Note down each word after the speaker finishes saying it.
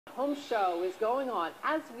Home show is going on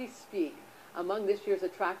as we speak. Among this year's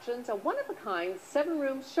attractions, a one-of-a-kind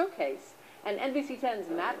 7-room showcase. And NBC 10's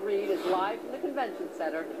Matt Reed is live from the convention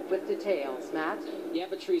center with details. Matt? Yeah,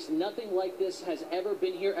 Patrice, nothing like this has ever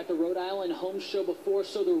been here at the Rhode Island Home Show before,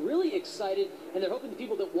 so they're really excited, and they're hoping the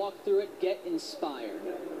people that walk through it get inspired.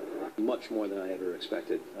 Much more than I ever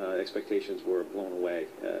expected. Expectations were blown away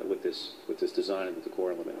with this design and with the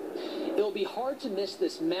core element. It'll be hard to miss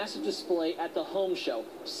this massive display at the Home Show.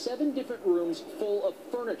 7 different rooms full of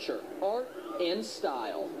furniture, art, and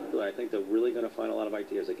style. I think they're really going to find a lot of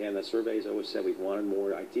ideas. Again, the surveys always said we wanted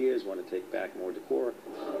more ideas, want to take back more decor.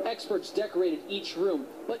 Experts decorated each room,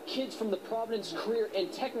 but kids from the Providence Career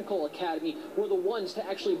and Technical Academy were the ones to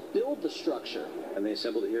actually build the structure. And they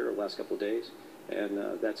assembled it here the last couple of days.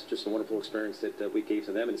 And that's just a wonderful experience that we gave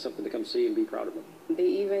to them, and it's something to come see and be proud of them. They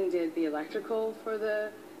even did the electrical for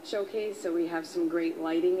the showcase, so we have some great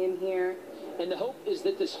lighting in here. And the hope is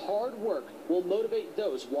that this hard work will motivate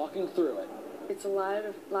those walking through it. It's a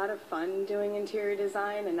lot of fun doing interior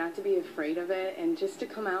design, and not to be afraid of it, and just to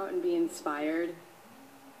come out and be inspired.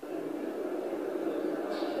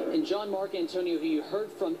 And John Mark Antonio, who you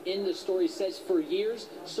heard from in the story, says for years,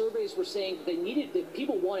 surveys were saying that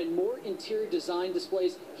people wanted more interior design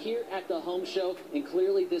displays here at the Home Show, and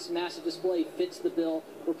clearly this massive display fits the bill.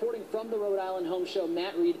 Reporting from the Rhode Island Home Show,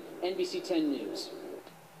 Matt Reed, NBC 10 News.